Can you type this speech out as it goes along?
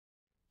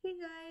Hey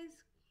guys.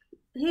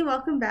 Hey,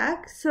 welcome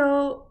back.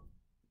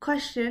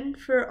 Question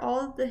for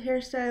all the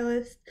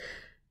hairstylists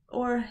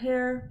or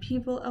hair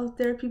people out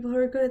there, people who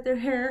are good at their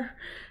hair.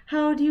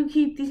 How do you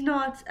keep these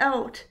knots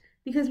out?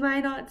 Because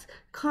my knots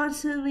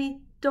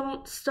constantly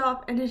don't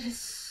stop and it is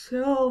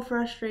so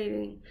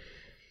frustrating.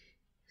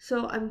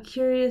 So I'm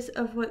curious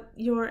of what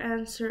your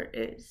answer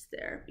is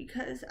there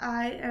because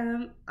I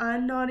am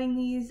unknotting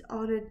these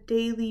on a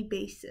daily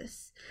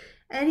basis.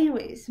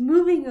 Anyways,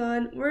 moving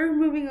on. We're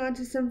moving on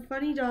to some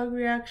funny dog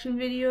reaction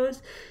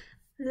videos.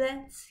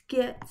 Let's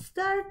get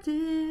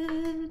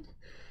started.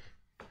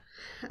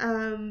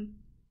 Um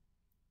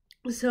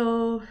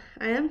so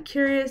I am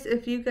curious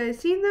if you guys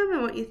seen them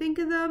and what you think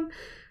of them.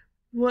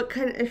 What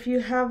kind if you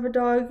have a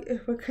dog,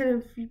 what kind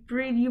of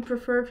breed you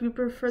prefer, if you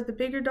prefer the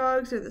bigger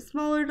dogs or the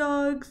smaller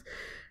dogs.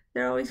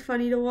 They're always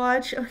funny to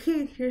watch.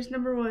 Okay, here's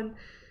number one.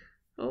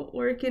 Oh,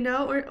 working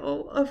out.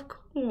 Oh, of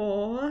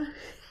course.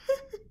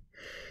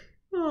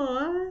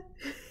 Aw.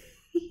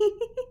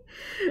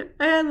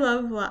 I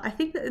love I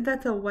think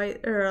that's a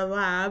white or a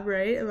lab,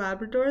 right? A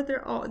Labrador.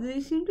 They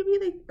seem to be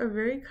like a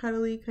very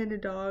cuddly kind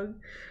of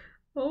dog.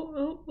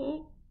 Oh,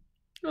 oh,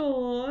 oh.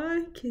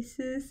 Aw,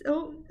 kisses.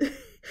 Oh.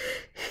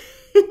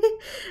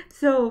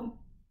 So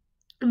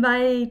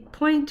my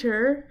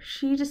pointer,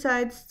 she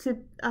decides to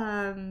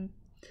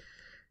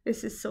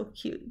this is so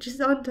cute. Just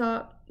on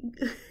top.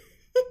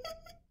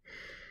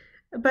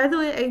 By the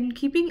way, I'm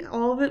keeping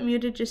all of it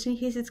muted just in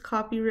case it's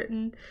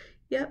copywritten.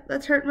 Yep,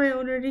 let's hurt my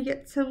owner to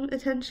get some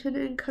attention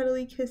and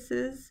cuddly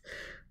kisses.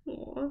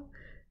 Aww.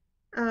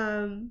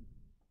 Um,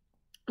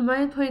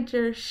 my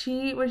pointer,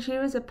 when she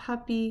was a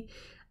puppy,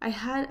 I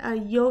had a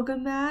yoga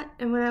mat,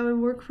 and when I would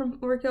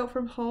work out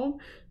from home,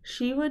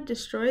 she would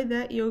destroy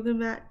that yoga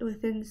mat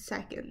within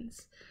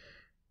seconds.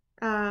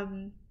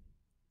 Um,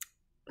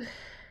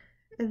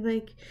 and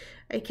like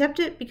I kept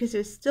it because it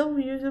was still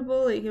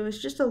usable, like it was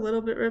just a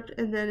little bit ripped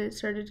and then it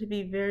started to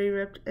be very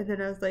ripped and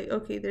then I was like,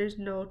 okay, there's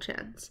no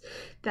chance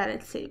that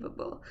it's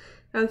savable.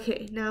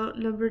 Okay, now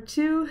number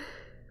two,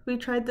 we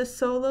tried the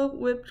solo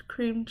whipped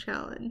cream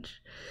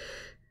challenge.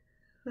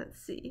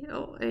 Let's see.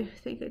 Oh, I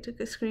think I took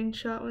a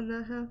screenshot when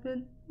that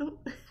happened. Oh,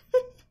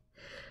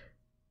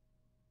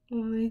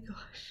 oh my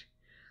gosh.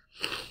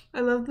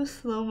 I love the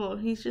slow-mo.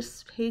 He's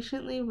just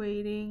patiently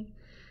waiting.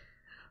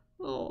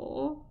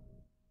 Oh,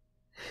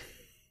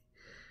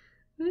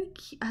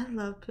 I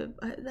love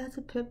that's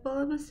a pit bull,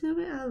 I'm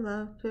assuming. I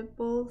love pit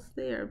bulls.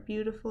 They are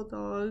beautiful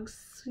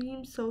dogs.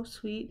 Seem so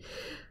sweet.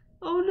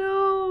 Oh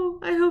no!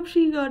 I hope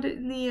she got it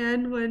in the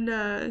end when,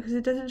 because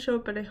it doesn't show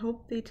up, but I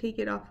hope they take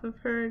it off of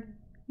her and,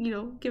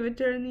 give it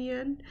to her in the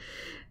end.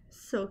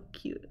 So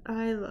cute.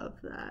 I love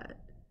that.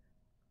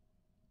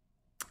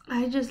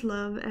 I just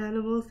love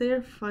animals.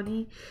 They're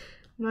funny.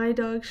 My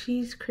dog,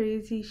 she's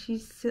crazy.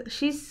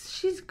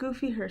 She's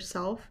goofy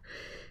herself.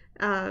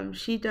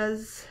 She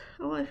does.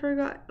 Oh, I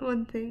forgot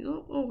one thing.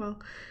 Oh well.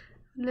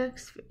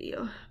 Next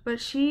video.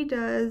 But she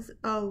does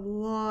a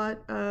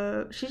lot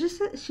of.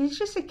 She's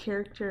just a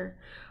character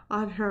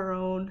on her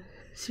own.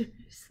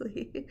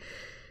 Seriously.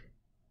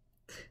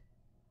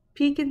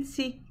 Peek and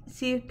see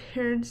if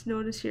parents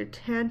notice your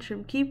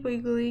tantrum. Keep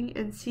wiggling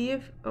and see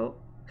if. Oh,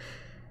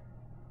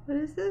 what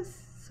is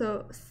this?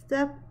 So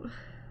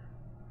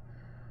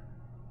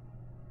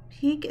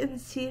peek and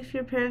see if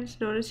your parents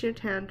notice your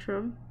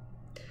tantrum.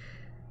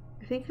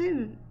 I think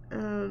I'm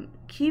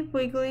keep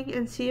wiggling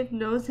and see if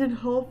nose and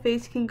whole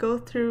face can go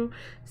through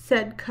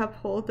said cup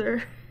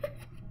holder.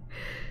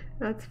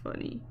 That's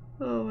funny.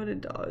 Oh, what a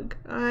dog.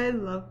 I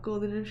love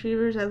golden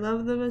retrievers. I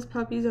love them as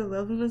puppies. I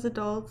love them as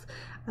adults.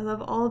 I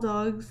love all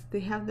dogs. They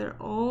have their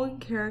own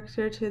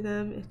character to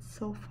them. It's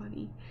so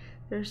funny.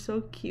 They're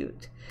so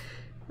cute.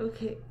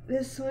 Okay,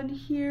 this one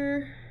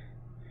here.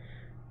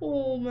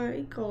 Oh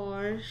my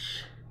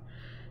gosh.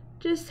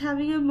 Just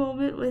having a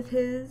moment with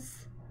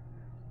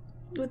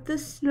the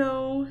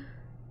snow.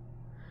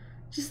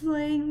 Just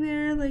laying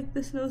there like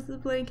the snow's the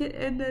blanket,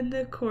 and then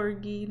the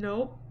corgi.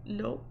 Nope.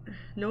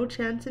 No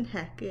chance in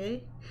heck, eh?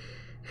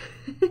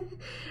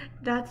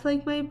 That's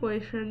like my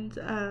boyfriend's,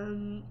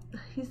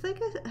 he's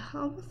like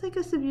almost like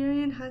a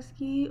Siberian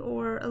Husky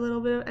or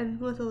and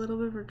with a little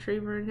bit of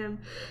retriever in him.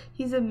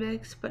 He's a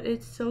mix, but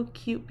it's so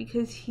cute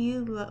because he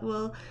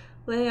will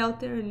lay out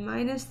there in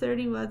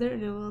 -30 weather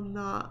and it will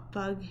not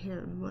bug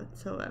him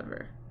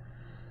whatsoever.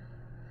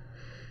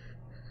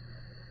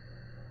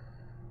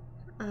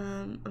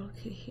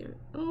 Okay, here.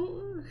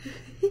 Oh,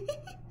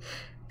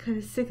 kind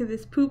of sick of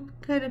this poop,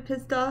 kind of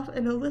pissed off,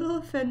 and a little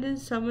offended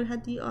someone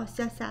had the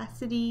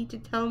audacity to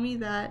tell me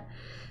that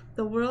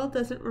the world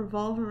doesn't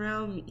revolve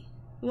around me.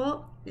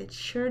 Well, it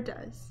sure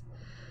does.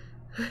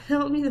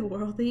 Without me, the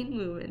world ain't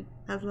moving.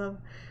 I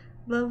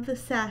love the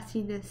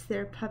sassiness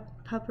there,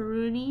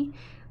 Pupperoonie.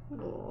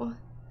 Oh.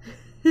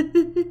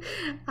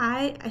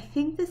 I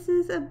think this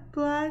is a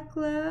black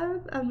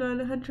lab. I'm not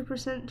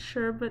 100%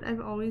 sure, but I've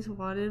always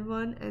wanted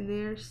one and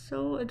they're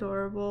so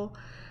adorable.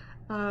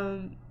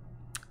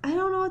 I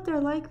don't know what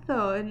they're like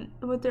though, and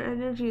what their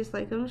energy is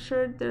like. I'm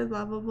sure they're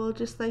lovable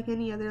just like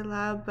any other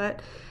lab,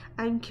 but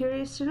I'm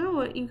curious to know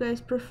what you guys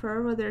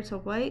prefer, whether it's a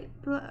white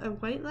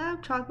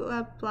lab, chocolate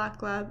lab,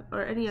 black lab,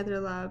 or any other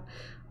lab.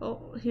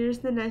 Oh, here's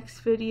the next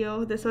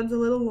video. This one's a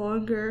little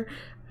longer.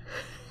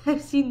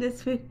 I've seen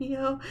this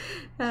video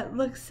that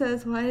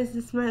says, "Why is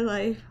this my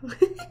life?"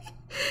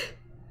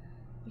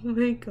 Oh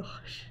my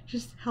gosh,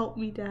 just help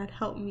me, Dad,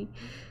 help me.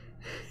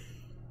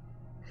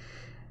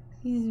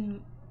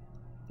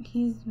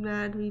 He's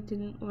mad we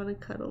didn't want to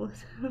cuddle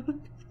with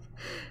him.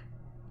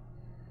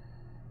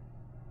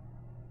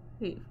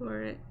 Wait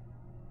for it.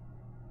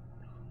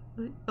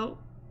 Oh,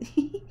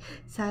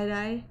 side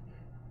eye.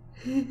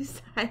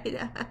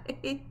 Side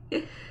eye.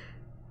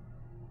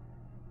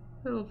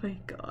 Oh my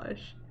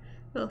gosh.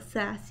 A little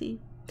sassy.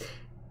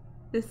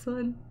 This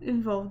one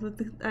involved with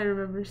the, I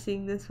remember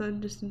seeing this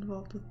one just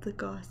involved with the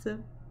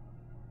gossip.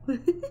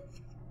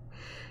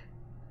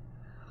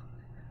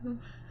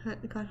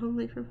 Got home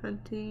late from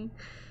hunting.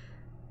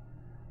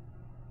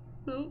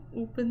 Oh,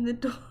 open the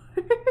door.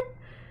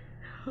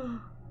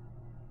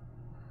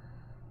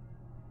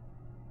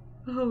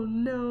 Oh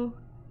no.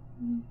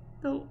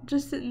 No,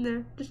 just sitting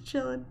there, just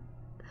chilling.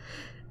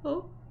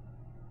 Oh.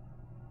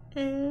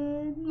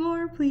 And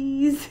more,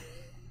 please.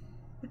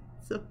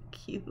 So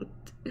cute.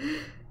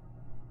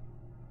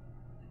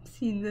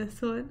 Seen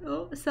this one.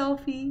 Oh,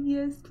 selfie.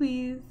 Yes,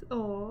 please.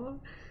 Oh,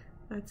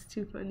 that's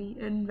too funny.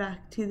 And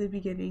back to the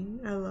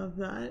beginning. I love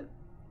that.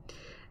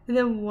 And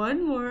then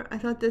one more. I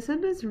thought this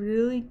one was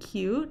really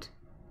cute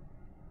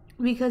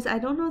because I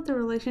don't know what the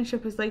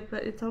relationship was like,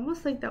 but it's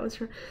almost like that was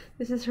her.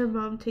 This is her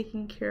mom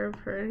taking care of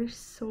her. It's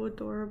so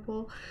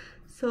adorable.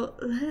 So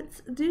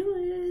let's do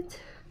it.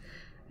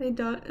 My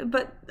dog,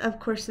 but of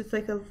course it's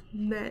like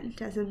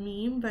meant as a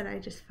meme, but I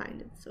just find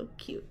it so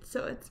cute.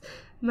 So it's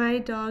my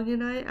dog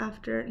and I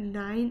after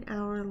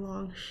 9-hour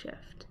long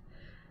shift.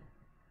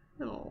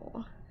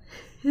 Oh,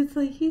 it's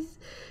like he's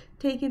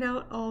taking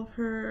out all of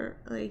her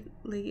like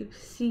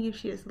seeing if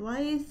she has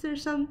lice or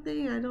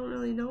something. I don't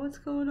really know what's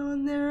going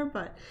on there,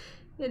 but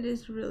it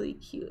is really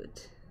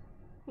cute.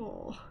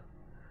 Oh,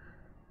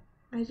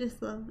 I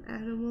just love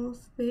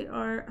animals. They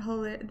are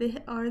hilarious. They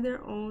are their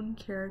own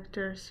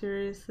character,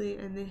 seriously,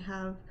 and they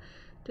have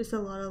just a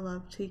lot of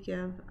love to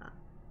give.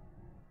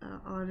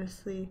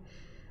 Honestly,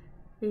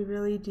 they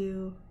really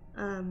do.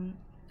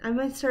 I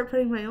might start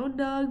putting my own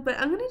dog, but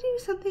I'm gonna do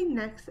something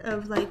next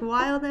of like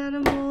wild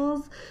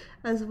animals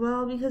as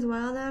well, because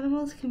wild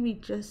animals can be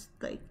just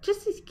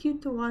as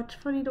cute to watch,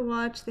 funny to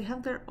watch. They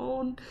have their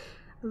own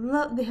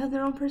love. They have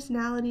their own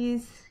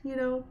personalities, you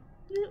know.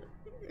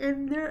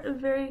 And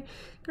they're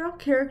all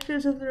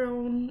characters of their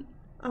own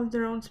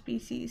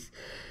species.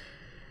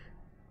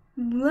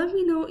 Let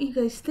me know what you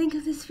guys think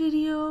of this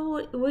video,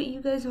 what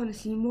you guys want to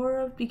see more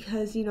of,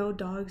 because you know,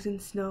 dogs in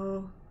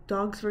snow,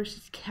 dogs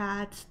versus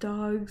cats,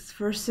 dogs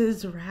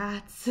versus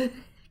rats,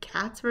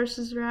 cats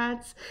versus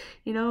rats,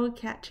 you know,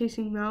 cat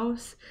chasing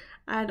mouse.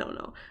 I don't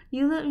know.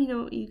 You let me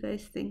know what you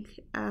guys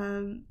think.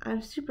 I'm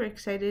super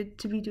excited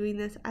to be doing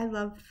this. I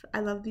love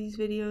these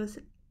videos.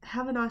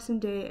 Have an awesome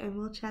day, and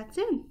we'll chat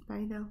soon.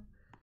 Bye now.